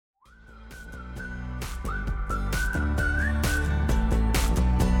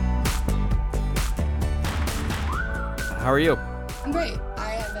How are you? I'm great.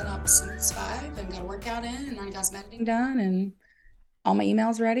 I have been up since 5 and got a workout in and I got some editing done and all my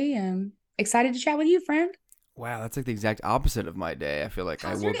emails ready and excited to chat with you, friend. Wow, that's like the exact opposite of my day. I feel like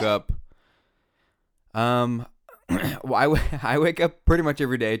I How's your woke day? up. Um, well, I wake up pretty much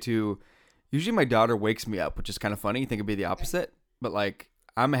every day to. Usually, my daughter wakes me up, which is kind of funny. You think it'd be the Okay. opposite, but like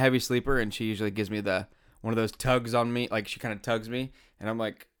I'm a heavy sleeper, and she usually gives me the one of those tugs on me. Like she kind of tugs me, and I'm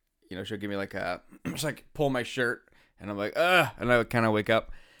like, she'll give me like a, just like pull my shirt, and I'm like, and I kind of wake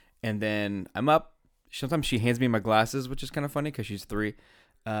up, and then I'm up. Sometimes she hands me my glasses, which is kind of funny because she's 3.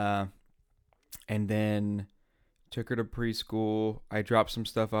 Uh, and then took her to preschool. I dropped some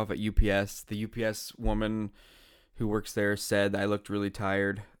stuff off at UPS. The UPS woman who works there said I looked really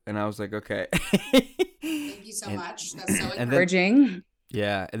tired, and I was like, okay. Thank you so and much. That's so and then encouraging.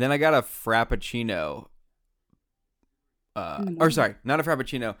 yeah, and then I got a frappuccino. In the Or morning. sorry, not a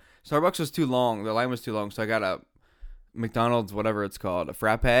frappuccino. Starbucks was too long. The line was too long, so I got a McDonald's, whatever it's called, a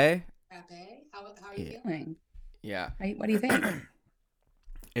frappe. Frappe. How are you Yeah, feeling? yeah. What do you think?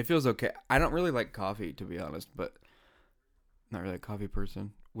 It feels okay. I don't really like coffee, to be honest, but not really a coffee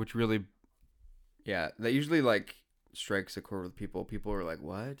person. Which really, yeah, that usually like strikes a chord with people. People are like,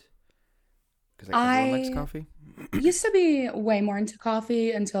 "What?" Because like everyone likes I coffee. used to be way more into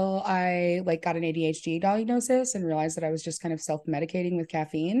coffee until I like got an ADHD diagnosis and realized that I was just kind of self-medicating with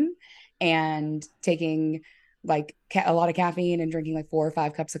caffeine and taking like a lot of caffeine and drinking like 4 or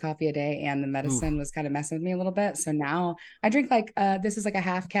 5 cups of coffee a day, and the Ooh, medicine was kind of messing with me a little bit. So now I drink like this is like a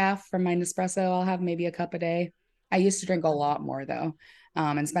half calf from my Nespresso. I'll have maybe a cup a day. I used to drink a lot more though,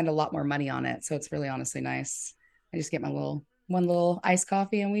 and spend a lot more money on it. So it's really honestly nice. I just get my little one little iced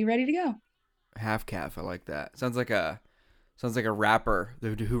coffee and we ready to go. half calf. I like that. Sounds like a rapper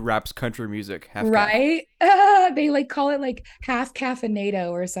who raps country music. Half calf. Right? They like call it like half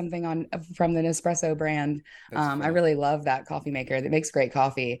caffeinado or something on from the Nespresso brand. That's I funny. really love that coffee maker that makes great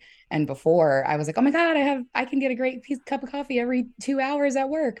coffee. And before I was like, oh my God, I can get a great cup of coffee every 2 hours at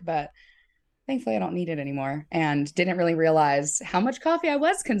work, but thankfully I don't need it anymore. And didn't really realize how much coffee I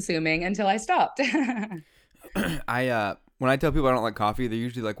was consuming until I stopped. I when I tell people I don't like coffee, they're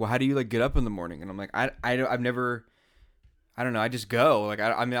usually like, "Well, how do you like get up in the morning?" And I'm like, I've never. I don't know. I just go. Like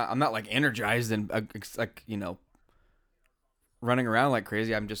I'm not like energized and like running around like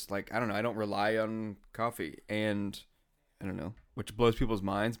crazy. I'm just like I don't know. I don't rely on coffee, and I don't know, which blows people's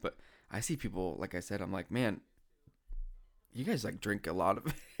minds. But I see people, like I said, I'm like, man, you guys like drink a lot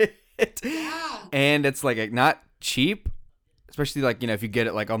of it, Yeah. and it's like not cheap, especially like if you get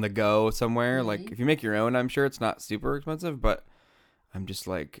it like on the go somewhere. Like Mhm. if you make your own, I'm sure it's not super expensive. But I'm just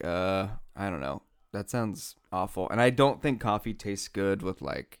like, I don't know. That sounds awful, and I don't think coffee tastes good with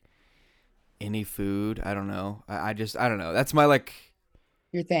like any food. I don't know. I don't know. That's my like.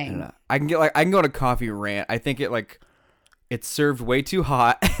 Your I don't thing. know. I can go on a coffee rant. I think it like it's served way too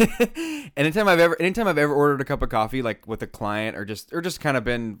hot. Anytime I've ever ordered a cup of coffee like with a client or just kind of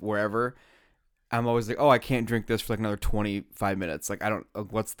been wherever, I'm always like, oh, I can't drink this for like another 25 minutes. Like I don't.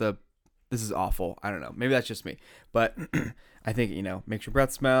 What's the? This is awful. I don't know. Maybe that's just me, but I think makes your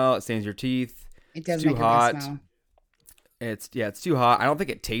breath smell. It stains your teeth. It It's does too make your breath hot. smell. It's too hot. I don't think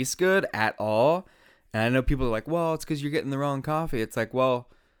it tastes good at all. And I know people are like, well, it's because you're getting the wrong coffee. It's like, well,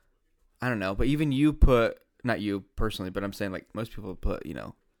 I don't know. But even you put, not you personally, but I'm saying like most people put,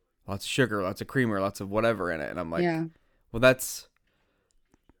 lots of sugar, lots of creamer, lots of whatever in it. And I'm like, Yeah. well, that's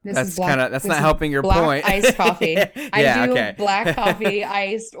This not is helping your black point. iced coffee. I Yeah, do okay. black coffee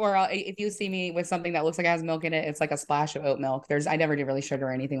iced, or if you see me with something that looks like it has milk in it, it's like a splash of oat milk. I never do really sugar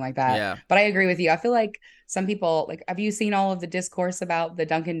or anything like that. Yeah. But I agree with you. I feel like some people, like, have you seen all of the discourse about the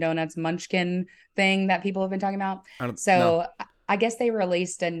Dunkin' Donuts Munchkin thing that people have been talking about? I don't know. So I guess they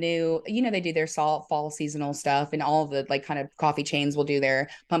released a new, they do their fall seasonal stuff, and all of the like kind of coffee chains will do their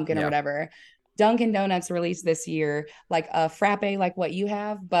pumpkin or Yeah. whatever. Dunkin' Donuts released this year like a frappe like what you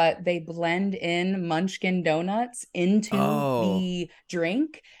have, but they blend in Munchkin donuts into Oh, the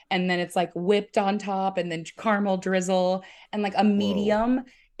drink. And then it's like whipped on top and then caramel drizzle. And like a whoa. medium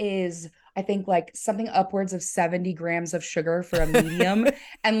is, I think, like something upwards of 70 grams of sugar for a medium.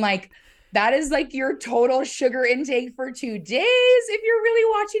 And like, that is like your total sugar intake for 2 days if you're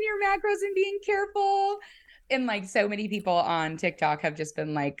really watching your macros and being careful. And like so many people on TikTok have just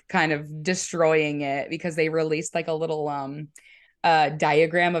been like kind of destroying it because they released like a little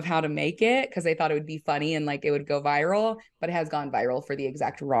diagram of how to make it because they thought it would be funny and like it would go viral, but it has gone viral for the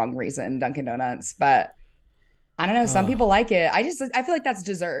exact wrong reason, Dunkin' Donuts. But I don't know, some Oh, people like it. I feel like that's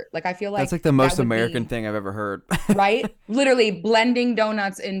dessert. Like I feel that's like like the that most would American be thing I've ever heard. right. Literally blending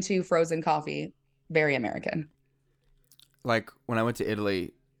donuts into frozen coffee. Very American. Like when I went to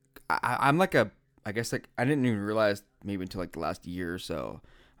Italy, I'm like a I guess like I didn't even realize maybe until like the last year or so.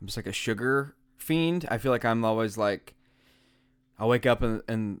 I'm just like a sugar fiend. I feel like I'm always like I'll wake up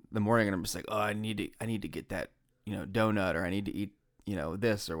in the morning and I'm just like, oh, I need to get that, donut, or I need to eat,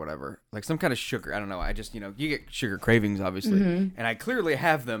 this or whatever. Like some kind of sugar. I don't know. I just, you get sugar cravings obviously. Mm-hmm. And I clearly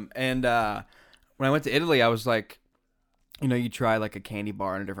have them. And when I went to Italy, I was like, you try like a candy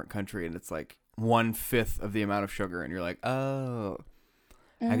bar in a different country and it's like 1/5 of the amount of sugar and you're like, oh,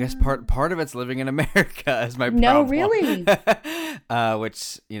 I guess part of it's living in America is my No, problem. really.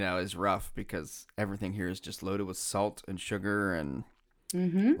 Which, is rough because everything here is just loaded with salt and sugar and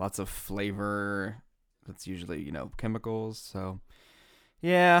Mm-hmm. lots of flavor. That's usually, chemicals. So,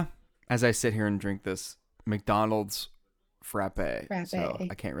 yeah, as I sit here and drink this McDonald's frappe, so I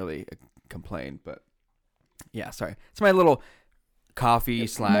Frappe. can't really complain. But yeah, sorry. It's my little coffee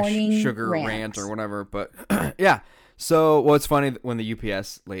 / Morning sugar rant rant. or whatever. But yeah. So, well, it's funny when the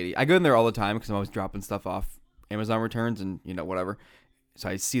UPS lady, I go in there all the time because I'm always dropping stuff off Amazon returns and, whatever. So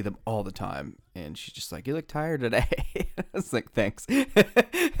I see them all the time. And she's just like, you look tired today. I was like, thanks. Thank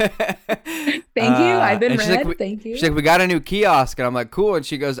you. I've been and read. Thank you. she's like, we got a new kiosk. And I'm like, cool. And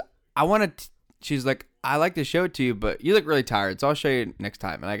she goes, she's like, I like to show it to you, but you look really tired. So I'll show you next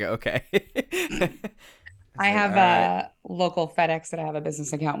time. And I go, okay. I Like, have all right. a local FedEx that I have a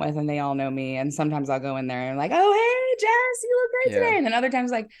business account with, and they all know me. And sometimes I'll go in there and I'm like, "Oh, hey, Jess, you look great Yeah, today." And then other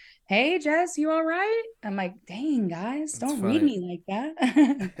times, like, "Hey, Jess, you all right?" I'm like, "Dang, guys, that's don't read funny. me like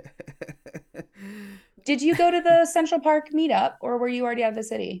that." Did you go to the Central Park meetup, or were you already out of the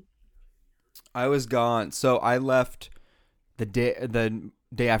city? I was gone. So I left the day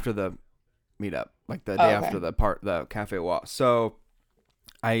after the meetup, like the day Oh, after okay. the cafe walk. So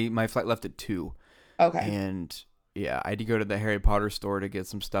my flight left at 2, Okay. and yeah, I had to go to the Harry Potter store to get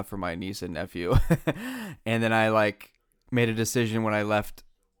some stuff for my niece and nephew, and then I like made a decision when I left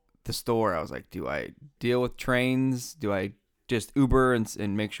the store. I was like, do I deal with trains? Do I just Uber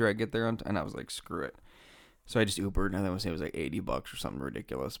and make sure I get there on time? And I was like, screw it. So I just Ubered, and I was it was like $80 or something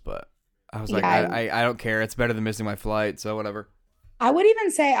ridiculous, but I was like, Yeah, I don't care. It's better than missing my flight, so whatever. I would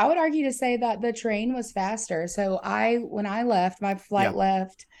even say I would argue to say that the train was faster. So when I left, my Yeah. flight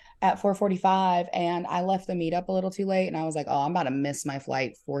left at 4:45 and I left the meetup a little too late and I was like, "Oh, I'm about to miss my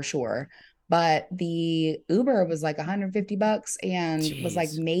flight for sure." But the Uber was like $150 and was like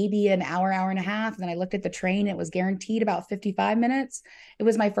Jeez. maybe an hour, hour and a half. And then I looked at the train, it was guaranteed about 55 minutes. It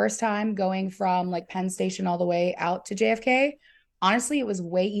was my first time going from like Penn Station all the way out to JFK. Honestly, it was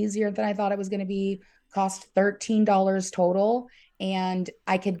way easier than I thought it was going to be. Cost $13 total and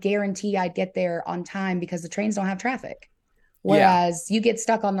I could guarantee I'd get there on time because the trains don't have traffic. Yeah. Whereas you get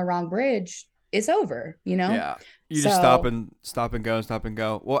stuck on the wrong bridge, it's over, you know? Yeah. You just stop So, and stop and go, stop and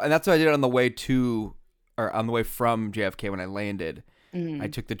go. Well, and that's what I did on the way to, or on the way from JFK when I landed. I mm,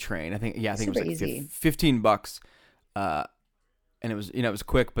 took the train. I think it was super like easy. $15, uh, and it was it was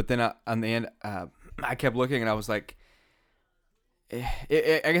quick. But then on the end, I kept looking and I was like, I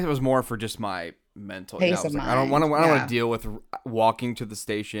guess it was more for just my mental. I Pace of was like, I don't want mind. to. I don't want Yeah, to deal with walking to the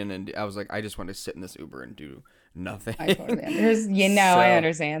station, and I was like, I just want to sit in this Uber and do nothing. I totally understand. I So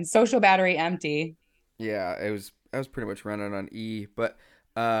understand. Social battery empty. yeah, it was. I was pretty much running on E. But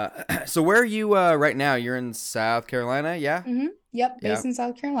so where are you right now? You're in South Carolina, yeah, Yep, yeah. based in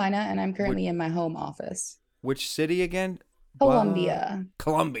South Carolina, and I'm Which, currently in my home office. which city again? Columbia.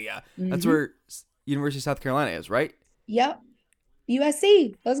 Columbia. That's hmm where University of South Carolina is, right? Yep.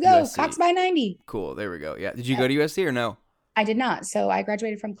 USC. Let's go. Cox USC. by 90. Cool. There we go. Yeah. Did you go to USC or no? I did not. So I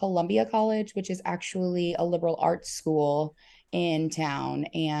graduated from Columbia College, which is actually a liberal arts school in town.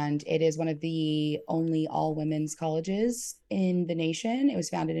 And it is one of the only all women's colleges in the nation. It was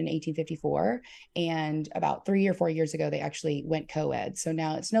founded in 1854. And about 3 or 4 years ago, they actually went co ed. So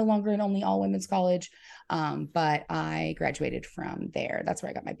now it's no longer an only all women's college. But I graduated from there. That's where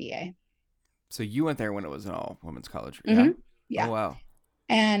I got my BA. So you went there when it was an all women's college, yeah? hmm Oh Yeah. wow.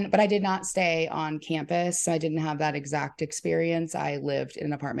 But I did not stay on campus. So I didn't have that exact experience. I lived in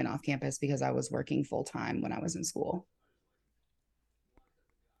an apartment off campus because I was working full time when I was in school.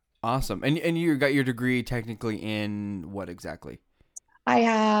 Awesome. And you got your degree technically in what exactly? I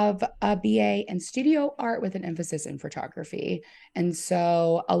have a BA in studio art with an emphasis in photography. And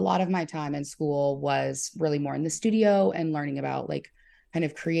so a lot of my time in school was really more in the studio and learning about like kind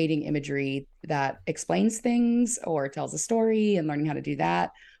of creating imagery that explains things or tells a story and learning how to do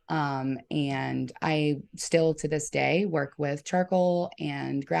that. And I still to this day work with charcoal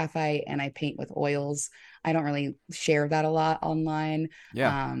and graphite and I paint with oils. I don't really share that a lot online.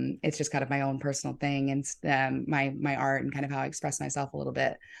 Yeah. It's just kind of my own personal thing and my art and kind of how I express myself a little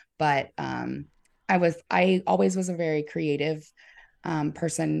bit. But I always was a very creative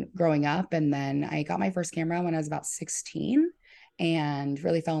person growing up. And then I got my first camera when I was about 16 and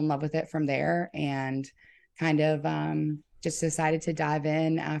really fell in love with it from there, and kind of just decided to dive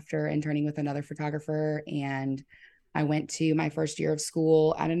in after interning with another photographer. And I went to my first year of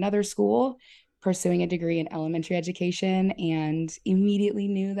school at another school, pursuing a degree in elementary education, and immediately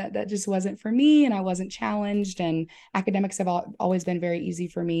knew that that just wasn't for me and I wasn't challenged, and academics have always been very easy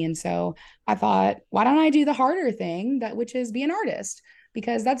for me. And so I thought, why don't I do the harder thing, that which is be an artist,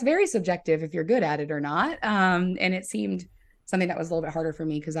 because that's very subjective if you're good at it or not. And it seemed something that was a little bit harder for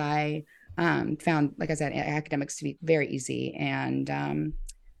me because I found, like I said, academics to be very easy. And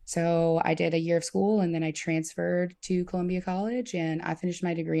so I did a year of school, and then I transferred to Columbia College, and I finished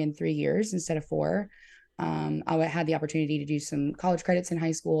my degree in 3 years instead of 4. I had the opportunity to do some college credits in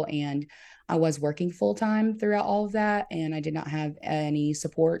high school, and I was working full time throughout all of that, and I did not have any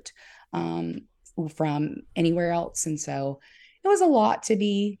support from anywhere else. And so it was a lot to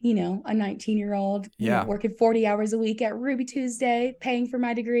be, a 19-year-old, Yeah. working 40 hours a week at Ruby Tuesday, paying for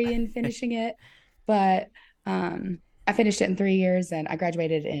my degree and finishing it. But I finished it in 3 years, and I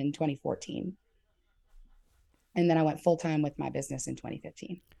graduated in 2014. And then I went full time with my business in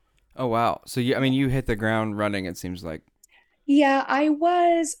 2015. Oh, wow. So you hit the ground running, it seems like. Yeah, I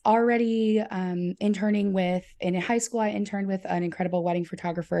was already interning in high school. I interned with an incredible wedding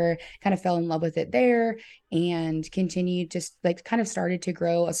photographer, kind of fell in love with it there, and continued, just like kind of started to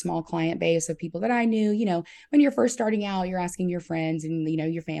grow a small client base of people that I knew. When you're first starting out, you're asking your friends and,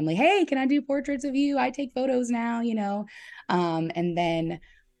 your family, hey, can I do portraits of you? I take photos now, and then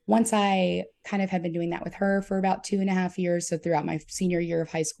once I kind of had been doing that with her for about 2.5 years, so throughout my senior year of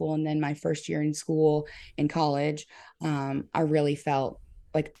high school and then my first year in school in college, I really felt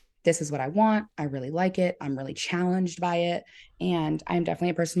like this is what I want. I really like it. I'm really challenged by it. And I'm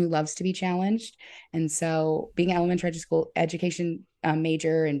definitely a person who loves to be challenged. And so being an elementary school education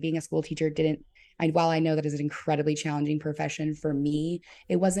major and being a school teacher while I know that is an incredibly challenging profession for me,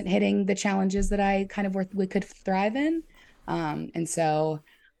 it wasn't hitting the challenges that I kind of could thrive in. And so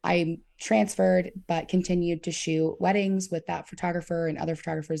I transferred, but continued to shoot weddings with that photographer and other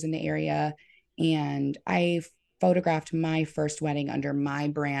photographers in the area. And I photographed my first wedding under my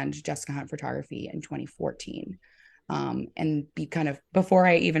brand, Jessica Hunt Photography, in 2014. And before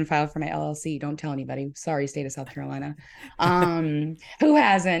I even filed for my LLC, don't tell anybody. Sorry, state of South Carolina. Who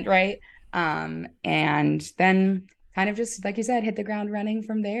hasn't, right? And then kind of just, like you said, hit the ground running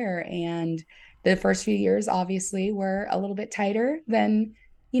from there. And the first few years obviously were a little bit tighter than,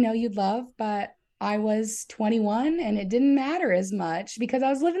 you'd love, but I was 21 and it didn't matter as much because I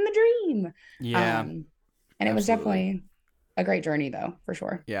was living the dream. Yeah. And it was absolutely. definitely a great journey though, for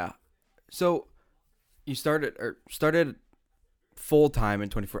sure. Yeah. So you started full time in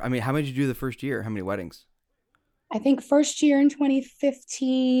 24. I mean, how many did you do the first year? How many weddings? I think first year in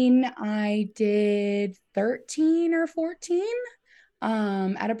 2015, I did 13 or 14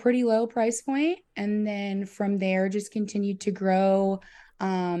 at a pretty low price point. And then from there, just continued to grow.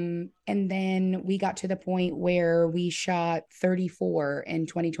 And then we got to the point where we shot 34 in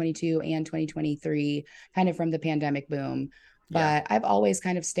 2022 and 2023, kind of from the pandemic boom. Yeah. But I've always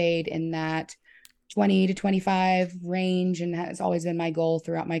kind of stayed in that 20 to 25 range, and has always been my goal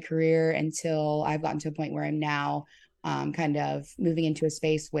throughout my career until I've gotten to a point where I'm now kind of moving into a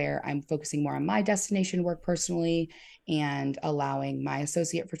space where I'm focusing more on my destination work personally, and allowing my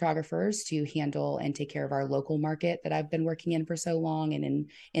associate photographers to handle and take care of our local market that I've been working in for so long, and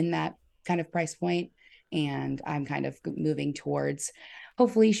in that kind of price point. And I'm kind of moving towards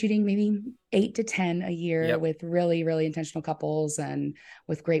hopefully shooting maybe 8 to 10 a year. Yep. With really, really intentional couples and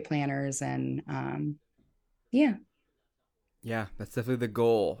with great planners. And yeah. Yeah, that's definitely the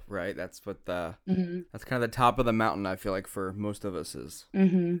goal, right? That's what Mm-hmm. that's kind of the top of the mountain, I feel like, for most of us is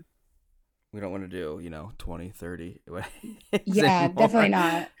Mm-hmm. we don't want to do, 20, 30 Yeah, anymore. definitely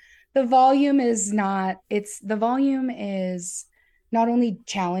not. The volume is not only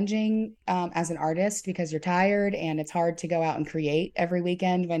challenging as an artist because you're tired and it's hard to go out and create every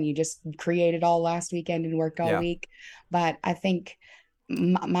weekend when you just created all last weekend and worked all Yeah. week. But I think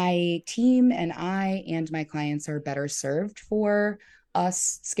my team and I and my clients are better served for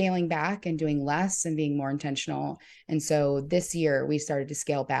us scaling back and doing less and being more intentional. And so this year we started to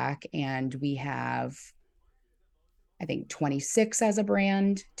scale back, and we have, I think, 26 as a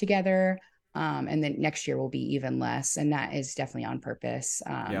brand together. And then next year will be even less. And that is definitely on purpose.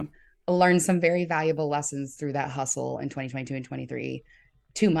 Yeah. I learned some very valuable lessons through that hustle in 2022 and 23.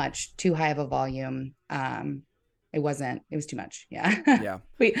 Too much, too high of a volume. It was too much. Yeah. Yeah.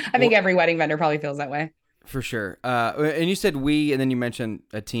 I think every wedding vendor probably feels that way. For sure. And you said we, and then you mentioned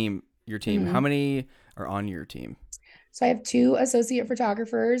a team, your team. Mhm. How many are on your team? So I have two associate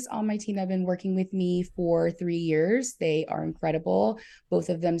photographers on my team that have been working with me for 3 years. They are incredible. Both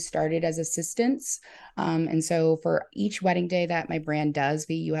of them started as assistants. And so for each wedding day that my brand does,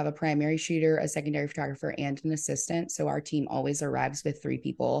 you have a primary shooter, a secondary photographer, and an assistant. So our team always arrives with three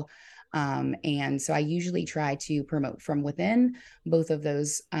people. And so I usually try to promote from within. Both of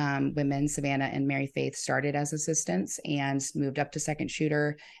those women, Savannah and Mary Faith, started as assistants and moved up to second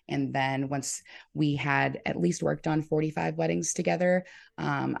shooter. And then once we had at least worked on 45 weddings together,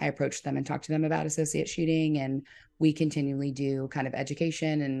 I approached them and talked to them about associate shooting. And we continually do kind of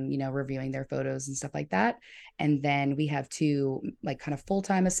education and, reviewing their photos and stuff like that. And then we have two like kind of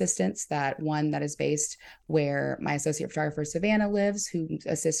full-time assistants, that one that is based where my associate photographer Savannah lives, who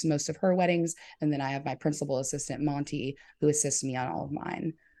assists most of her weddings. And then I have my principal assistant Monty, who assists me on all of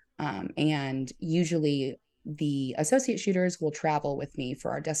mine. And usually the associate shooters will travel with me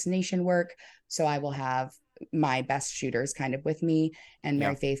for our destination work. So I will have my best shooters kind of with me, and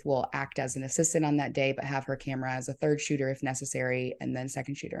Mary Faith will act as an assistant on that day, but have her camera as a third shooter if necessary, and then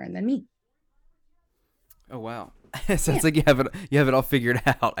second shooter, and then me. Oh wow. Sounds like you have it all figured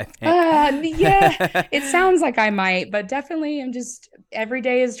out, I think. Yeah, it sounds like I might, but definitely I'm just, every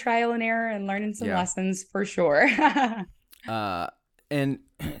day is trial and error and learning some lessons for sure. And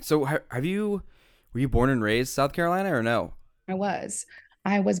so were you born and raised South Carolina or no?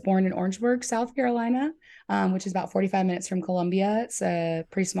 I was born in Orangeburg, South Carolina, which is about 45 minutes from Columbia. It's a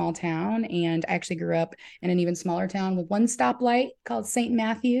pretty small town. And I actually grew up in an even smaller town with one stoplight called St.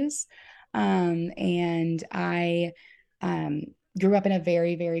 Matthews. And I grew up in a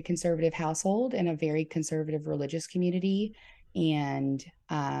very, very conservative household in a very conservative religious community, and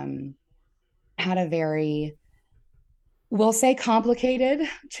had a very, we'll say, complicated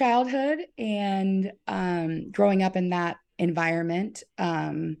childhood. And growing up in that environment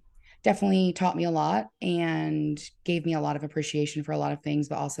definitely taught me a lot and gave me a lot of appreciation for a lot of things,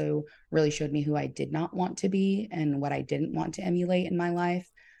 but also really showed me who I did not want to be and what I didn't want to emulate in my life.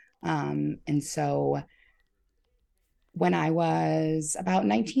 And so when I was about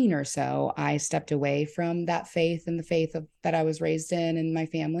 19 or so, I stepped away from that faith and the faith that I was raised in my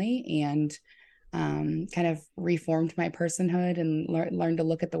family, and kind of reformed my personhood and learned to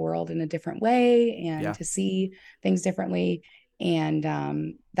look at the world in a different way and to see things differently. And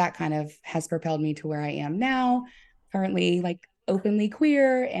that kind of has propelled me to where I am now, currently like openly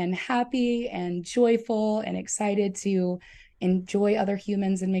queer and happy and joyful and excited to enjoy other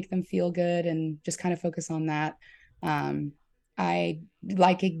humans and make them feel good, and just kind of focus on that. I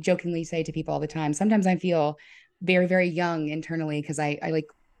like jokingly say to people all the time, sometimes I feel very, very young internally, because I like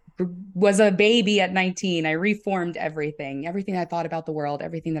was a baby at 19. I reformed everything I thought about the world,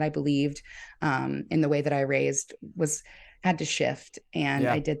 everything that I believed, in the way that I raised had to shift. And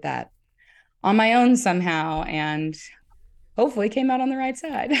I did that on my own somehow, and hopefully came out on the right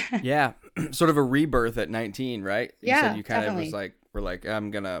side. Yeah. Sort of a rebirth at 19, right? You said you kind definitely. of were like,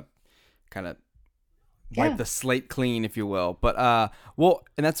 I'm gonna kind of wipe the slate clean, if you will. But well,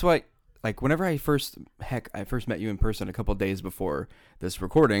 and that's why, like, whenever I first met you in person a couple of days before this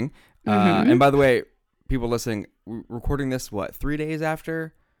recording. And by the way, people listening, we're recording this 3 days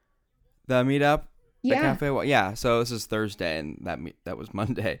after the meetup, the cafe. Well, yeah. So this is Thursday, and that was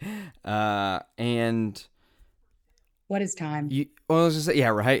Monday. And what is time? I was gonna say, yeah,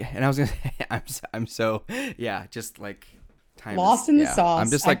 right. And I was gonna say, I'm so, yeah, just like time lost in the sauce. I'm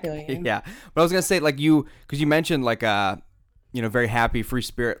just like, yeah. But I was gonna say, like, because you mentioned like very happy, free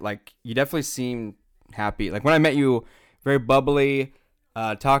spirit. Like, you definitely seem happy. Like, when I met you, very bubbly,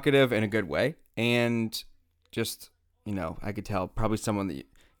 talkative in a good way, and just, I could tell probably someone that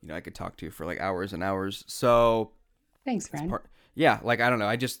I could talk to for like hours and hours. So thanks, friend. Yeah, like, I don't know.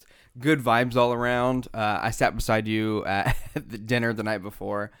 I just, good vibes all around. I sat beside you at the dinner the night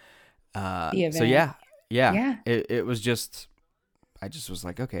before. So yeah. It was just, I just was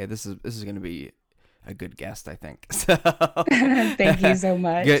like, okay, this is going to be a good guest, I think. So thank you so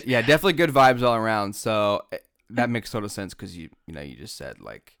much. Good, yeah, definitely good vibes all around. So that makes total sense, because you just said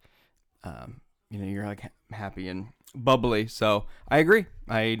like, you're like happy and bubbly. So I agree.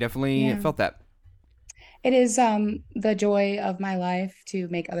 I definitely felt that. It is the joy of my life to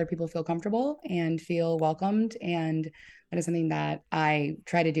make other people feel comfortable and feel welcomed. And that is something that I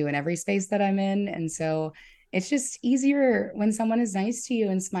try to do in every space that I'm in. And so it's just easier when someone is nice to you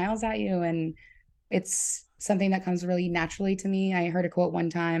and smiles at you. And it's something that comes really naturally to me. I heard a quote one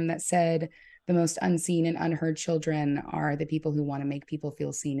time that said, the most unseen and unheard children are the people who want to make people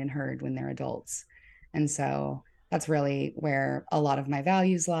feel seen and heard when they're adults. And so that's really where a lot of my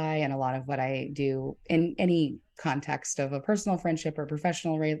values lie, and a lot of what I do in any context of a personal friendship or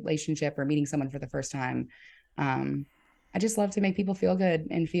professional relationship or meeting someone for the first time. I just love to make people feel good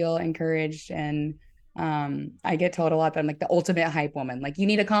and feel encouraged. And I get told a lot that I'm like the ultimate hype woman. Like, you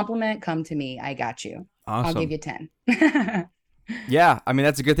need a compliment, come to me. I got you. I'll give Awesome. you 10. Yeah, I mean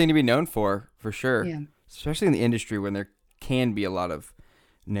that's a good thing to be known for sure, Yeah. especially in the industry when there can be a lot of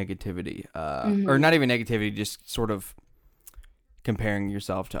negativity, or Hmm. not even negativity, just sort of comparing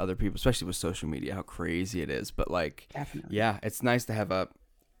yourself to other people, especially with social media, how crazy it is. But like, Definitely. yeah, it's nice to have a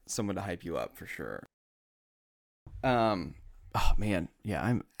someone to hype you up for sure. Um, oh man, yeah,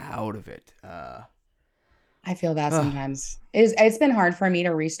 I'm out of it. I feel that Uh, sometimes. It's been hard for me to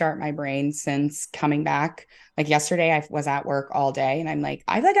restart my brain since coming back. Like yesterday, I was at work all day, and I'm like,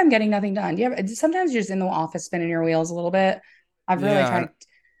 I feel like I'm getting nothing done. Do you have, sometimes you're just in the office spinning your wheels a little bit. I've really yeah, tried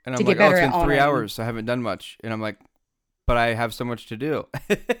and to I'm like, get oh, better it's at been three honoring, hours, so I haven't done much, and I'm like, but I have so much to do,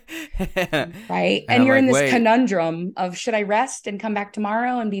 and right? And I'm you're in like, this wait, conundrum of, should I rest and come back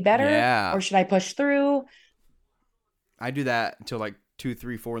tomorrow and be better, yeah, or should I push through? I do that until like 2,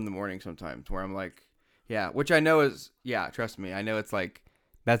 3, 4 in the morning sometimes, where I'm like, yeah, which I know is, yeah, trust me, I know it's like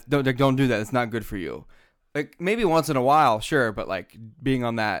that's don't do that. It's not good for you. Like maybe once in a while, sure, but like being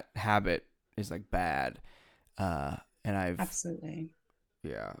on that habit is like bad. And I've Absolutely.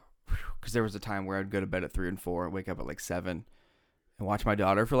 yeah, because there was a time where I'd go to bed at 3 and 4 and wake up at like 7 and watch my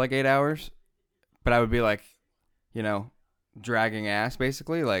daughter for like 8 hours, but I would be like, you know, dragging ass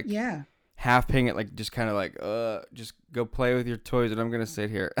basically, like Yeah. half paying it, like just kind of like just go play with your toys and I'm gonna sit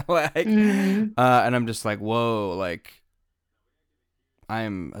here like Hmm. and I'm just like, whoa, like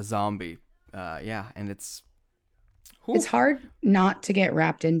I'm a zombie. Yeah, and it's It's whew. hard not to get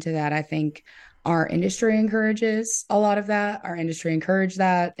wrapped into that. I think our industry encourages a lot of that. Our industry encourage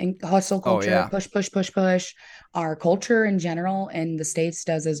that and hustle Oh culture, yeah, push, push, push, push. Our culture in general in the States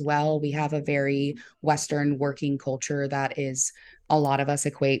does as well. We have a very Western working culture that is, a lot of us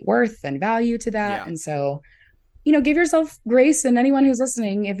equate worth and value to that. yeah, And so, give yourself grace. And anyone who's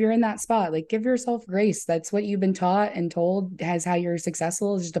listening, if you're in that spot, like, give yourself grace. That's what you've been taught and told as how you're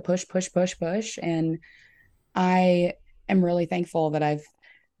successful, is just to push, push, push, push. And I am really thankful that I've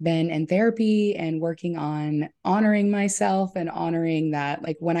been in therapy and working on honoring myself and honoring that,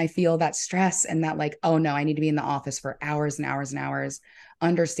 like, when I feel that stress and that, like, oh no, I need to be in the office for hours and hours and hours,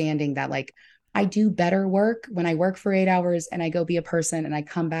 understanding that, like, I do better work when I work for 8 hours and I go be a person and I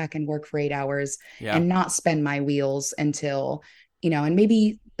come back and work for 8 hours yeah, and not spend my wheels until, and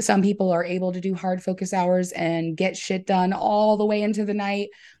maybe some people are able to do hard focus hours and get shit done all the way into the night.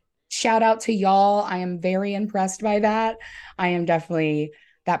 Shout out to y'all. I am very impressed by that. I am definitely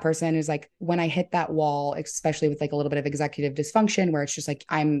that person who's like, when I hit that wall, especially with like a little bit of executive dysfunction where it's just like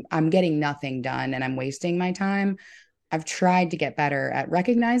I'm getting nothing done and I'm wasting my time. I've tried to get better at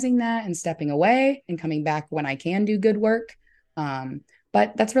recognizing that and stepping away and coming back when I can do good work. Um,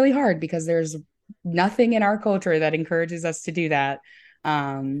 but that's really hard because there's nothing in our culture that encourages us to do that.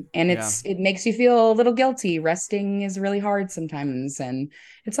 And yeah, it makes you feel a little guilty. Resting is really hard sometimes, and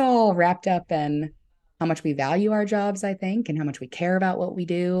it's all wrapped up in how much we value our jobs, I think, and how much we care about what we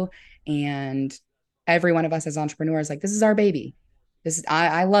do. And every one of us as entrepreneurs, like, this is our baby. This is,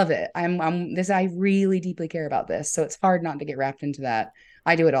 I love it. I really deeply care about this. So it's hard not to get wrapped into that.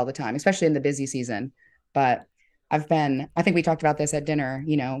 I do it all the time, especially in the busy season. But I think we talked about this at dinner,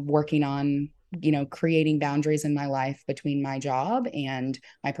 working on, creating boundaries in my life between my job and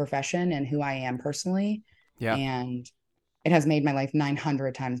my profession and who I am personally. yeah, And it has made my life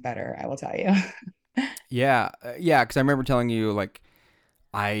 900 times better, I will tell you. yeah, yeah. Because I remember telling you like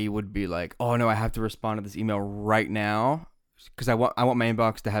I would be like, oh no, I have to respond to this email right now because I want my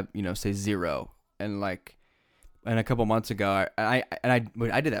inbox to have say 0 and like and a couple months ago I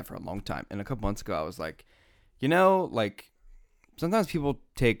did that for a long time and a couple months ago I was like, like sometimes people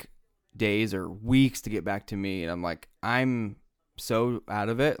take days or weeks to get back to me and I'm like, I'm so out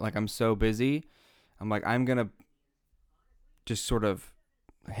of it, like I'm so busy. I'm like, I'm gonna just sort of,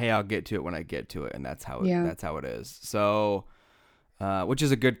 hey, I'll get to it when I get to it, and Yeah. that's how it is. So which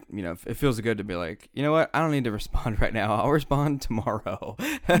is a good, it feels good to be like, you know what, I don't need to respond right now, I'll respond tomorrow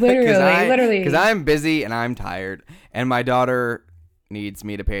because Literally, literally. I'm busy and I'm tired and my daughter needs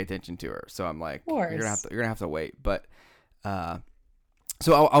me to pay attention to her, so I'm Of like, course. you're gonna have to wait. But uh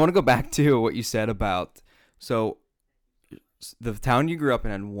so I want to go back to what you said about, so the town you grew up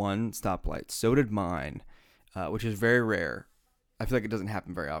in had one stoplight. So did mine, which is very rare. I feel like it doesn't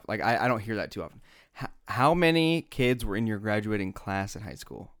happen very often. Like I don't hear that too often. How many kids were in your graduating class in high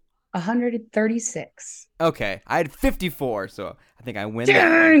school? 136. Okay, I had 54, so I think I win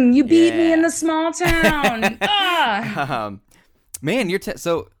that one. Dang, you beat me in Yeah. the small town. Ah. um, man,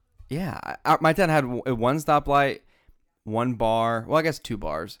 so yeah. My town had one stoplight, one bar. Well, I guess two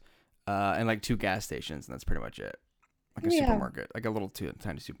bars, and like two gas stations, and that's pretty much it. like a Yeah. supermarket, like a little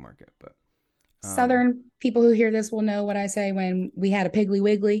tiny supermarket. But Southern people who hear this will know what I say when we had a Piggly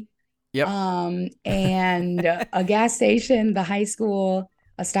Wiggly, yep. and a gas station, the high school,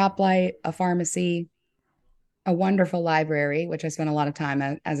 a stoplight, a pharmacy, a wonderful library, which I spent a lot of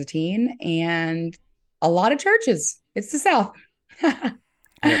time as a teen, and a lot of churches. It's the South. Yep,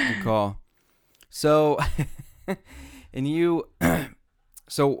 good call. So, and you,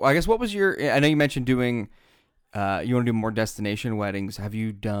 so I guess what was your? I know you mentioned doing. You want to do more destination weddings. Have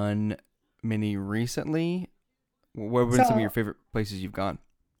you done many recently? What have been some of your So favorite places you've gone?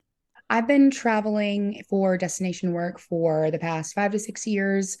 I've been traveling for destination work for the past 5 to 6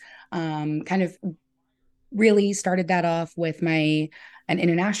 years. Kind of really started that off with some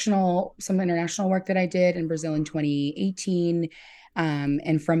international work that I did in Brazil in 2018.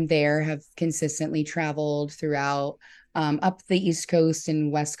 And from there have consistently traveled throughout, up the East Coast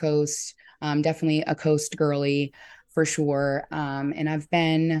and West Coast. Definitely a coast girly for sure. And I've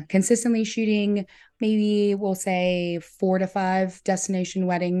been consistently shooting, maybe we'll say 4 to 5 destination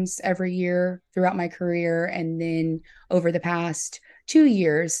weddings every year throughout my career. And then over the past 2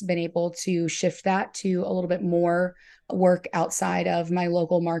 years, been able to shift that to a little bit more work outside of my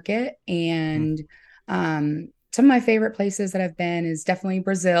local market. Hmm. And some of my favorite places that I've been is definitely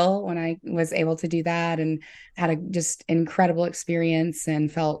Brazil, when I was able to do that and had a just incredible experience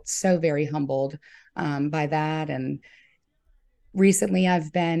and felt so very humbled by that. And recently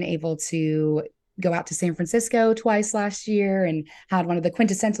I've been able to go out to San Francisco twice last year and had one of the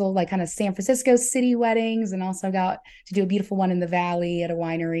quintessential, like, kind of San Francisco city weddings, and also got to do a beautiful one in the valley at a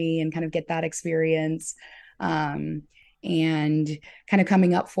winery and kind of get that experience. Um, and kind of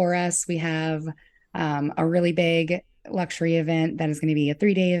coming up for us, we have a really big luxury event that is going to be a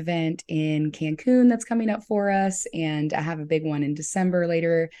 3-day event in Cancun that's coming up for us. And I have a big one in December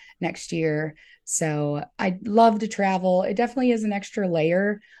later next year. So I love to travel. It definitely is an extra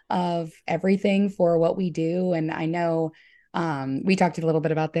layer of everything for what we do. And I know we talked a little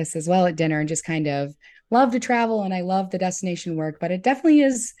bit about this as well at dinner, and just kind of love to travel and I love the destination work, but it definitely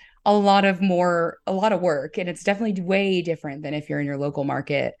is a lot of work. And it's definitely way different than if you're in your local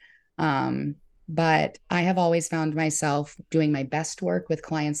market. Um, but I have always found myself doing my best work with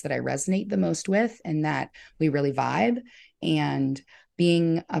clients that I resonate the most with and that we really vibe. And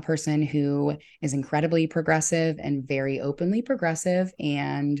being a person who is incredibly progressive and very openly progressive.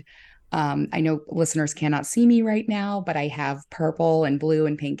 And I know listeners cannot see me right now, but I have purple and blue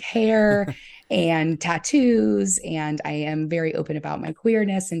and pink hair and tattoos, and I am very open about my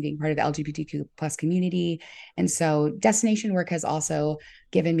queerness and being part of the LGBTQ plus community. And so destination work has also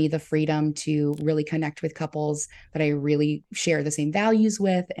given me the freedom to really connect with couples that I really share the same values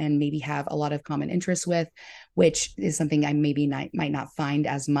with and maybe have a lot of common interests with, which is something I maybe might not find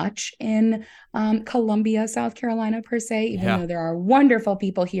as much in Columbia, South Carolina per se, even Yeah. though there are wonderful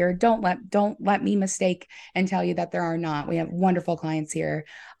people here. Don't let me mistake and tell you that there are not. We have wonderful clients here.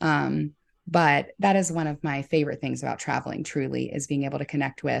 But that is one of my favorite things about traveling, truly, is being able to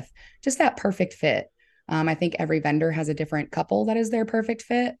connect with just that perfect fit. I think every vendor has a different couple that is their perfect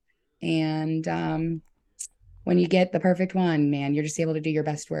fit. And when you get the perfect one, man, you're just able to do your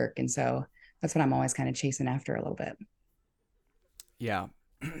best work. And so that's what I'm always kind of chasing after a little bit. Yeah.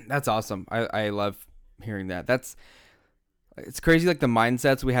 That's awesome. I love hearing that. It's crazy, like the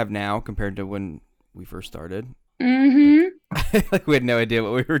mindsets we have now compared to when we first started. Like, Mm-hmm. like we had no idea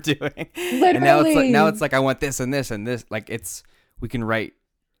what we were doing, and now Literally. it's like I want this and this and this. Like we can write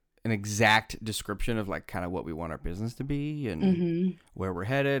an exact description of like kind of what we want our business to be and Mm-hmm. where we're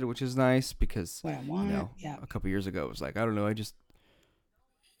headed, which is nice because What I want. Yeah. a couple years ago it was like, I don't know,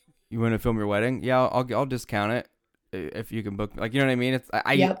 you want to film your wedding? Yeah, I'll discount it if you can book me. Like, you know what I mean?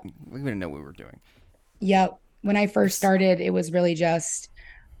 Yep. We didn't know what we were doing. Yep. When I first It's started, it was really just,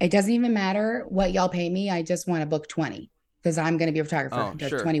 it doesn't even matter what y'all pay me. I just want to book 20 because I'm going to be a photographer Oh, who does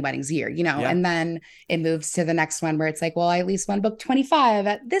sure. 20 weddings a year. Yeah. And then it moves to the next one where it's like, well, I at least want to book 25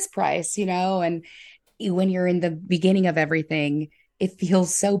 at this price. And when you're in the beginning of everything, it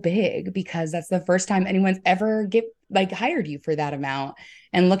feels so big because that's the first time anyone's ever hired you for that amount.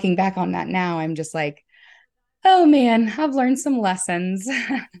 And looking back on that now, I'm just like, oh man, I've learned some lessons.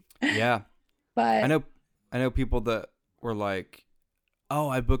 Yeah. I But know I know people that were like, "Oh,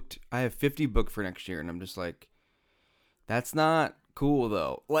 I have 50 booked for next year." And I'm just like, "That's not cool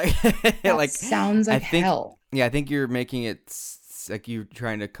though." Like that like sounds I like think hell. yeah, I think you're making it like you're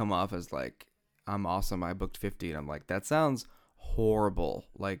trying to come off as like, "I'm awesome. I booked 50." And I'm like, "That sounds horrible."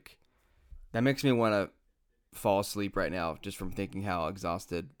 Like that makes me want to fall asleep right now just from thinking how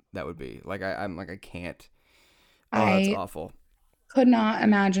exhausted that would be. Like I'm like I can't. Oh, that's I awful. could not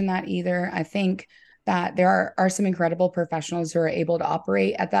imagine that either. I think that there are some incredible professionals who are able to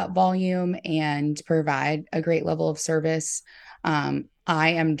operate at that volume and provide a great level of service. I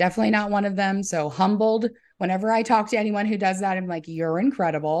am definitely not one of them. So humbled whenever I talk to anyone who does that. I'm like, you're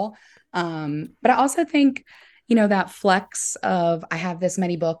incredible. But I also think, that flex of I have this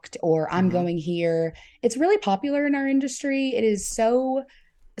many booked or I'm Mm-hmm. going here, it's really popular in our industry. It is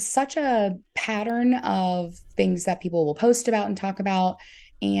such a pattern of things that people will post about and talk about.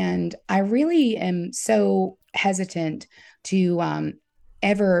 And I really am so hesitant to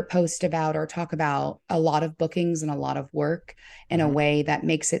ever post about or talk about a lot of bookings and a lot of work in a Mm-hmm. way that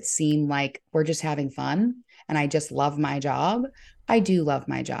makes it seem like we're just having fun and I just love my job. I do love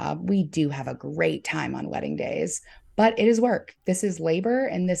my job. We do have a great time on wedding days, but it is work. This is labor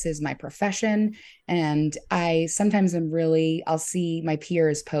and this is my profession. And I sometimes I'll see my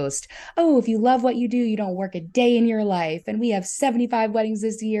peers post, oh, if you love what you do, you don't work a day in your life. And we have 75 weddings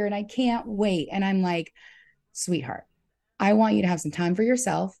this year and I can't wait. And I'm like, sweetheart, I want you to have some time for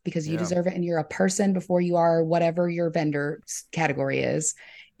yourself because you Yeah. deserve it and you're a person before you are whatever your vendor category is.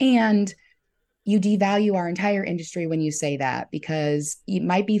 And you devalue our entire industry when you say that because it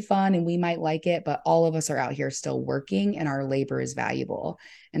might be fun and we might like it, but all of us are out here still working and our labor is valuable.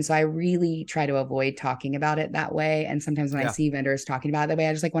 And so I really try to avoid talking about it that way. And sometimes when I Yeah. see vendors talking about it that way,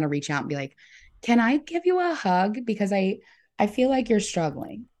 I just like want to reach out and be like, can I give you a hug? Because I feel like you're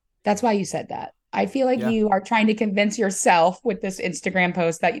struggling. That's why you said that. I feel like Yeah. you are trying to convince yourself with this Instagram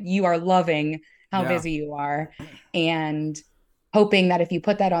post that you are loving how Yeah. busy you are. And hoping that if you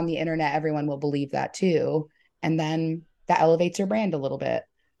put that on the internet, everyone will believe that too. And then that elevates your brand a little bit.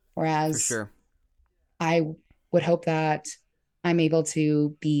 For Whereas sure. I would hope that I'm able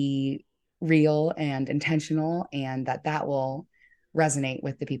to be real and intentional and that will resonate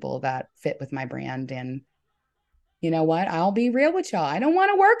with the people that fit with my brand. And you know what? I'll be real with y'all. I don't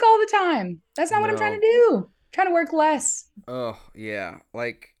want to work all the time. That's not what I'm trying to No. do. I'm trying to work less. Oh, yeah.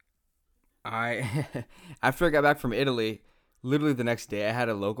 Like I after I got back from Italy, literally the next day I had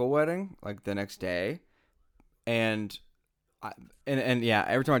a local wedding, like the next day. And I, and yeah,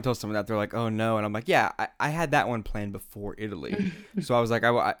 every time I tell someone that, they're like, "Oh no," and I'm like, "Yeah, I had that one planned before Italy." So I was like,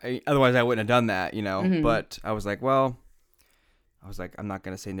 otherwise I wouldn't have done that, you know. Mm-hmm. But I was like, well, I was like, I'm not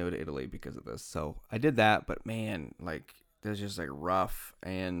gonna say no to Italy because of this. So I did that, but man, like, it was just like rough.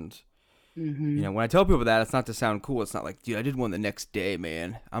 And Mm-hmm. when I tell people that, it's not to sound cool. It's not like, dude, I did one the next day,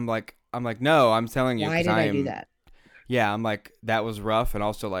 man. I'm like, no, I'm telling you Why because did I do I'm, that? yeah, I'm like, that was rough, and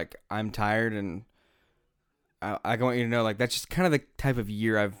also like I'm tired, and I want you to know, like, that's just kind of the type of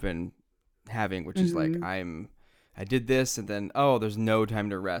year I've been having, which is like Mm-hmm. I did this, and then oh, there's no time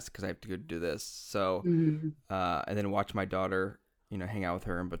to rest because I have to go do this. So, Mm-hmm. and then watch my daughter, hang out with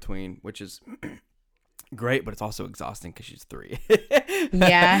her in between, which is great, but it's also exhausting because she's 3.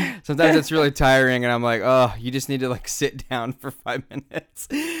 Yeah. Sometimes it's really tiring, and I'm like, oh, you just need to like sit down for 5 minutes.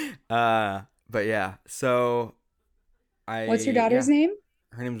 But yeah, so What's your daughter's yeah, name?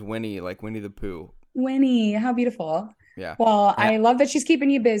 her name's Winnie, like Winnie the Pooh. Winnie. How beautiful. Yeah, Well, and I love that she's keeping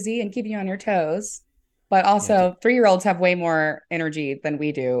you busy and keeping you on your toes. But yeah, also, 3-year-olds have way more energy than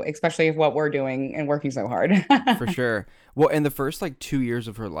we do, especially if what we're doing and working so hard. for sure. Well, in the first like 2 years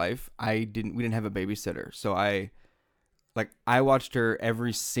of her life, we didn't have a babysitter, so I watched her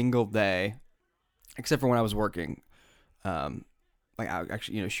every single day, except for when I was working. Like I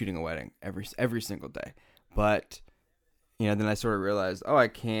actually, shooting a wedding every single day. But then I sort of realized, oh, I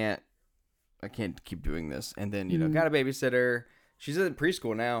can't keep doing this. And then Mm. got a babysitter. She's in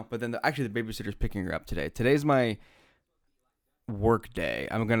preschool now, but then actually the babysitter's picking her up today. Today's my work day.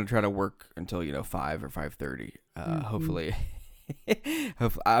 I'm gonna try to work until 5 or 5:30. Mhm. Hopefully,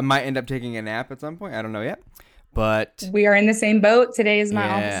 hopefully, I might end up taking a nap at some point. I don't know yet, but We are in the same boat. Today is my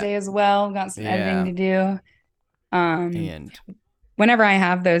office yeah, day as well. Got some editing yeah, to do. Um, and Whenever I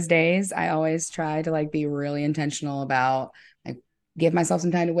have those days, I always try to like be really intentional about like give myself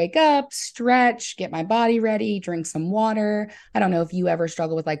some time to wake up, stretch, get my body ready, drink some water. I don't know if you ever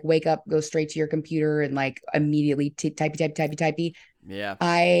struggle with like wake up, go straight to your computer and like immediately typey. yeah,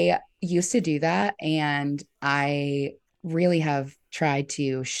 I used to do that and I really have tried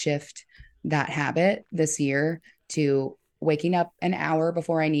to shift that habit this year to waking up an hour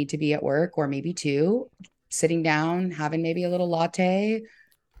before I need to be at work or maybe two, sitting down, having maybe a little latte,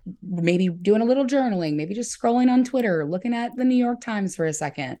 maybe doing a little journaling, maybe just scrolling on Twitter, looking at the New York Times for a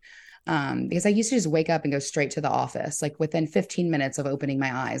second. Because I used to just wake up and go straight to the office, like within 15 minutes of opening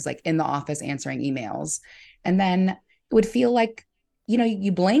my eyes, like in the office answering emails. And then it would feel like,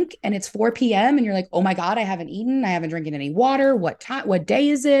 you blink and it's 4 p.m. and you're like, oh my God, I haven't eaten. I haven't drinking any water. What day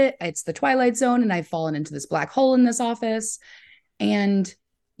is it? It's the twilight zone. And I've fallen into this black hole in this office. And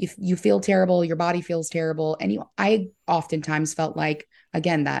you feel terrible, your body feels terrible. And I oftentimes felt like,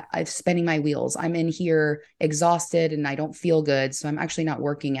 again, that I'm spinning my wheels. I'm in here exhausted and I don't feel good. So I'm actually not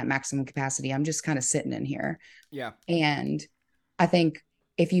working at maximum capacity. I'm just kind of sitting in here. Yeah. And I think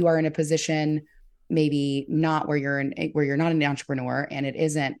if you are in a position, maybe not where you're not an entrepreneur and it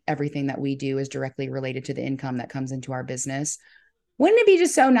isn't everything that we do is directly related to the income that comes into our business, wouldn't it be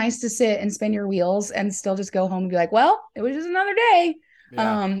just so nice to sit and spin your wheels and still just go home and be like, well, it was just another day.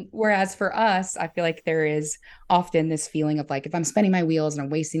 Yeah. Whereas for us, I feel like there is often this feeling of like, if I'm spinning my wheels and I'm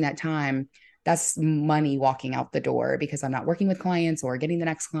wasting that time, that's money walking out the door because I'm not working with clients or getting the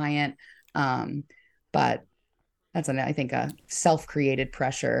next client. But that's I think a self-created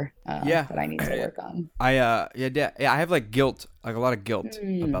pressure Yeah. that I need to work on. I have like guilt, like a lot of guilt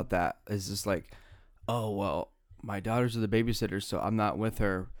Mm, about that. It's just like, oh well, my daughters are the babysitters, so I'm not with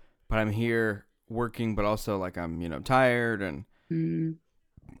her, but I'm here working, but also like I'm, tired and mm,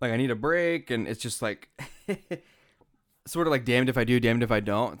 like I need a break, and it's just like sort of like damned if I do, damned if I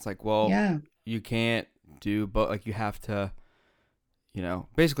don't. It's like, well, yeah. you can't do, but like you have to,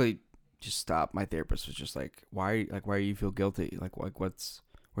 basically just stop. My therapist was just like, why do you feel guilty? Like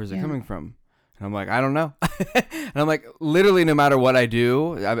where's it Yeah. coming from? And I'm like, I don't know. And I'm like, literally, no matter what I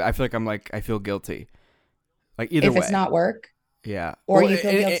do, I feel like I feel guilty. Like either If it's way. not work Yeah. or you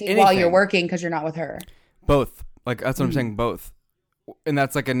feel guilty while you're Anything. working because you're not with her. Both. Like that's what I'm Mm, saying. Both. And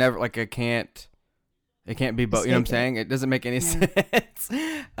that's like a never, like I can't, it can't be both. You know what I'm escape it. saying? It doesn't make any Yeah. sense.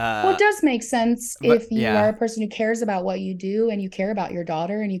 Well, it does make sense But if you are yeah. a person who cares about what you do and you care about your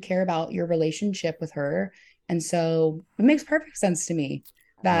daughter and you care about your relationship with her. And so it makes perfect sense to me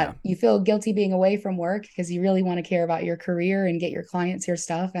Yeah. that you feel guilty being away from work because you really want to care about your career and get your clients your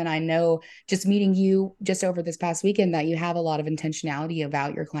stuff. And I know just meeting you just over this past weekend that you have a lot of intentionality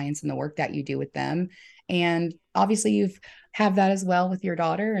about your clients and the work that you do with them. And obviously you've have that as well with your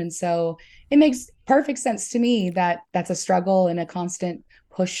daughter. And so it makes perfect sense to me that that's a struggle and a constant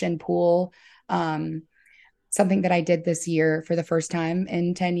push and pull. Um, Something that I did this year for the first time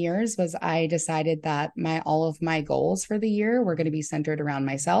in 10 years was I decided that my all of my goals for the year were going to be centered around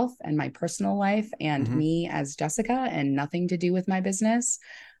myself and my personal life and Hmm. me as Jessica and nothing to do with my business.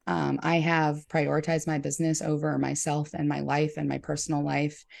 I have prioritized my business over myself and my life and my personal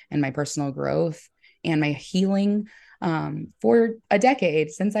life and my personal growth and my healing for a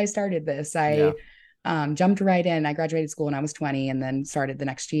decade since I started this. Yeah. I jumped right in. I graduated school when I was 20 and then started the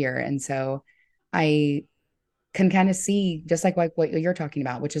next year. And so I can kind of see just like what you're talking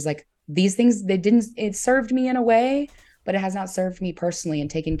about, which is like these things, it served me in a way, but it has not served me personally and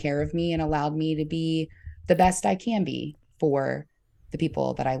taken care of me and allowed me to be the best I can be for the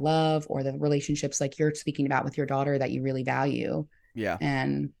people that I love or the relationships like you're speaking about with your daughter that you really value. Yeah.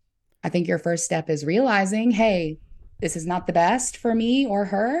 And I think your first step is realizing, hey, this is not the best for me or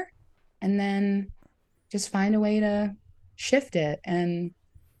her. And then just find a way to shift it. And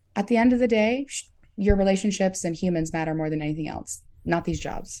at the end of the day, your relationships and humans matter more than anything else, not these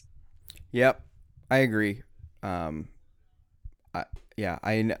jobs. Yep. I agree. Um, I, yeah,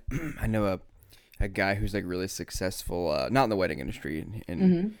 I know a guy who's like really successful, not in the wedding industry, and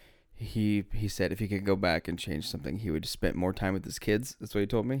Mm-hmm. he said if he could go back and change something, he would spend more time with his kids. That's what he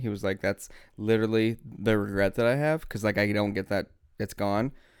told me. He was like, that's literally the regret that I have because like I don't get that. It's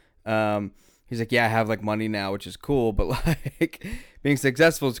gone. He's like, yeah, I have like money now, which is cool, but like being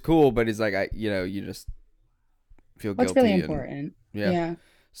successful is cool, but he's like, you just feel What's really guilty and important. yeah. Yeah.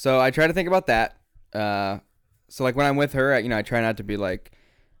 So I try to think about that. So like when I'm with her, I try not to be like,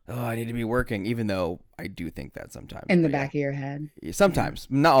 oh, I need to be working, even though I do think that sometimes. In the But yeah, back of your head. Yeah. sometimes,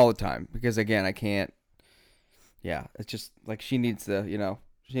 not all the time, because again, I can't. Yeah, it's just like she needs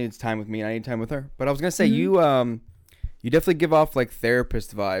time with me, and I need time with her. But I was gonna say Mm-hmm. you definitely give off like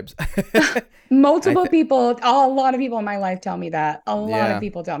therapist vibes. I Multiple people, a lot of people in my life tell me that. A lot of Yeah,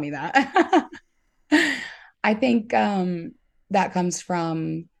 people tell me that. I think that comes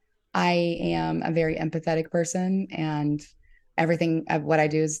from I am a very empathetic person, and everything of what I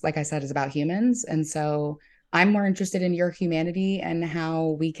do is, like I said, is about humans. And so I'm more interested in your humanity and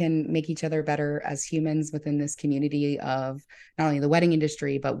how we can make each other better as humans within this community of not only the wedding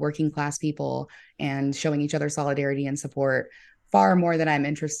industry, but working class people and showing each other solidarity and support far more than I'm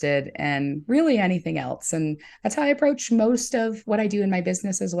interested in really anything else. And that's how I approach most of what I do in my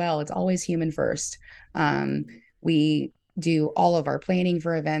business as well. It's always human first. Um, we do all of our planning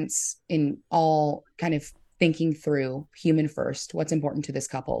for events in all kind of thinking through human first. What's important to this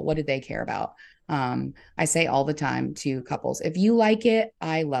couple? What do they care about? I say all the time to couples, if you like it,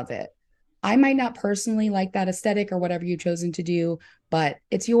 I love it. I might not personally like that aesthetic or whatever you've chosen to do, but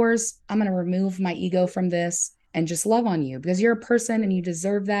it's yours. I'm going to remove my ego from this and just love on you because you're a person and you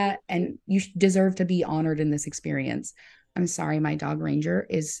deserve that. And you deserve to be honored in this experience. I'm sorry, my dog Ranger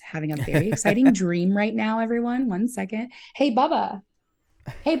is having a very exciting dream right now, everyone. 1 second. Hey, Bubba.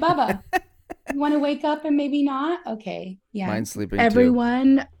 Hey, Bubba. You want to wake up and maybe not? Okay. Yeah. Mine's sleeping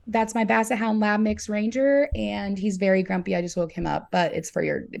Everyone, too. that's my Basset Hound Lab Mix Ranger, and he's very grumpy. I just woke him up, but it's for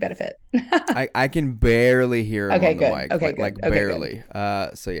your benefit. I can barely hear him Okay, on the good. mic. Okay, like, good. like Okay, barely.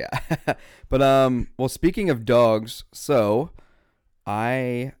 So yeah. But well, speaking of dogs, so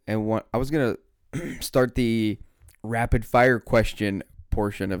I was gonna start the rapid fire question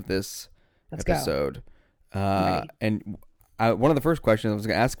portion of this Let's go. episode. Ready. And one of the first questions I was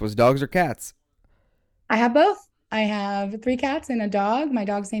gonna ask was dogs or cats? I have both. I have 3 cats and a dog. My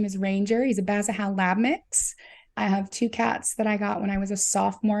dog's name is Ranger. He's a Basset Hound Lab Mix. I have 2 cats that I got when I was a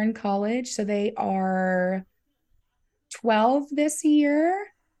sophomore in college. So they are 12 this year.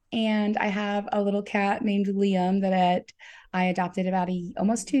 And I have a little cat named Liam that I adopted about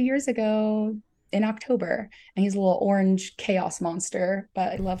almost 2 years ago in October. And he's a little orange chaos monster,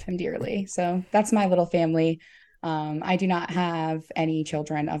 but I love him dearly. So that's my little family. I do not have any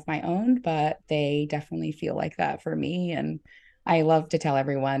children of my own, but they definitely feel like that for me. And I love to tell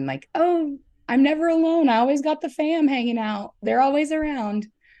everyone, like, oh, I'm never alone. I always got the fam hanging out. They're always around.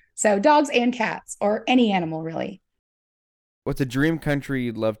 So dogs and cats, or any animal, really. What's a dream country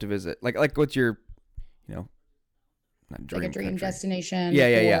you'd love to visit? Like what's your, not dream Like a dream country. destination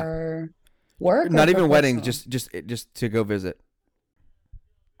Yeah. for work? Not or for even weddings, personal? just to go visit.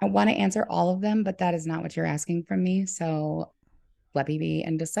 I want to answer all of them, but that is not what you're asking from me. So let me be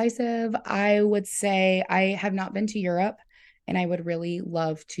indecisive. I would say I have not been to Europe, and I would really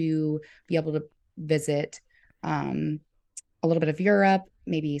love to be able to visit a little bit of Europe,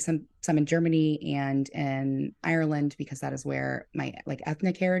 maybe some in Germany and in Ireland, because that is where my like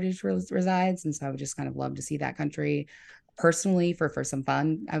ethnic heritage resides. And so I would just kind of love to see that country personally for some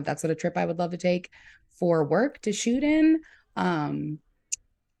fun. That's what a trip I would love to take. For work to shoot in.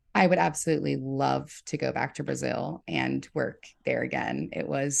 I would absolutely love to go back to Brazil and work there again. It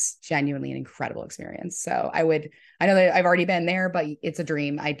was genuinely an incredible experience. So I know that I've already been there, but it's a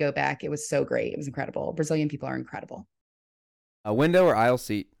dream. I'd go back. It was so great. It was incredible. Brazilian people are incredible. A window or aisle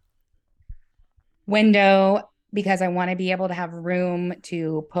seat? Window, because I want to be able to have room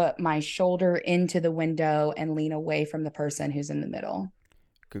to put my shoulder into the window and lean away from the person who's in the middle.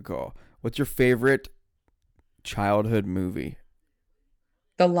 Good call. What's your favorite childhood movie?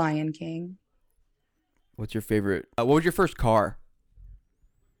 The Lion King. What's your favorite? What was your first car?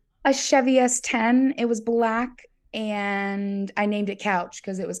 A Chevy S10. It was black, and I named it Couch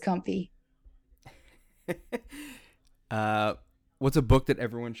because it was comfy. What's a book that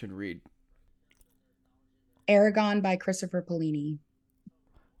everyone should read? Aragon by Christopher Paolini.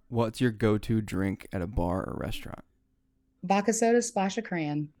 What's your go-to drink at a bar or restaurant? Vodka soda, splash of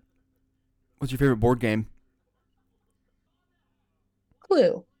crayon. What's your favorite board game?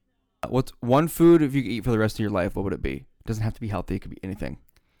 Clue. What's one food if you could eat for the rest of your life? What would it be? It doesn't have to be healthy. It could be anything.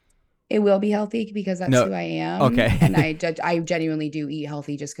 It will be healthy because that's who I am. Okay. And I genuinely do eat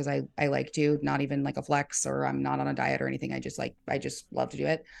healthy just because I like to, not even like a flex or I'm not on a diet or anything. I just love to do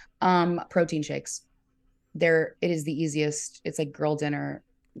it. Protein shakes. It is the easiest. It's like girl dinner.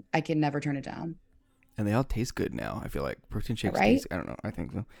 I can never turn it down. And they all taste good now. I feel like protein shakes right? taste, I don't know. I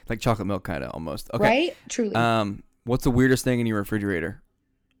think so. Like chocolate milk kind of almost. Okay. Right? Truly. What's the weirdest thing in your refrigerator?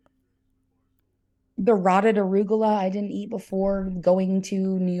 The rotted arugula I didn't eat before going to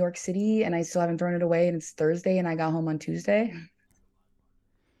New York City, and I still haven't thrown it away, and it's Thursday and I got home on Tuesday.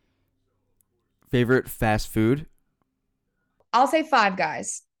 Favorite fast food? I'll say Five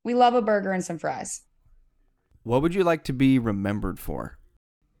Guys. We love a burger and some fries. What would you like to be remembered for?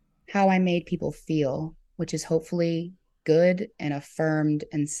 How I made people feel, which is hopefully good and affirmed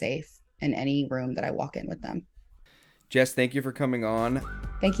and safe in any room that I walk in with them. Jess, thank you for coming on.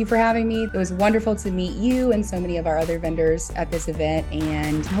 Thank you for having me. It was wonderful to meet you and so many of our other vendors at this event,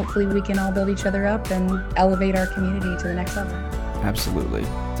 and hopefully we can all build each other up and elevate our community to the next level. Absolutely.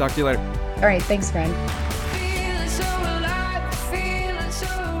 Talk to you later. All right. Thanks, friend.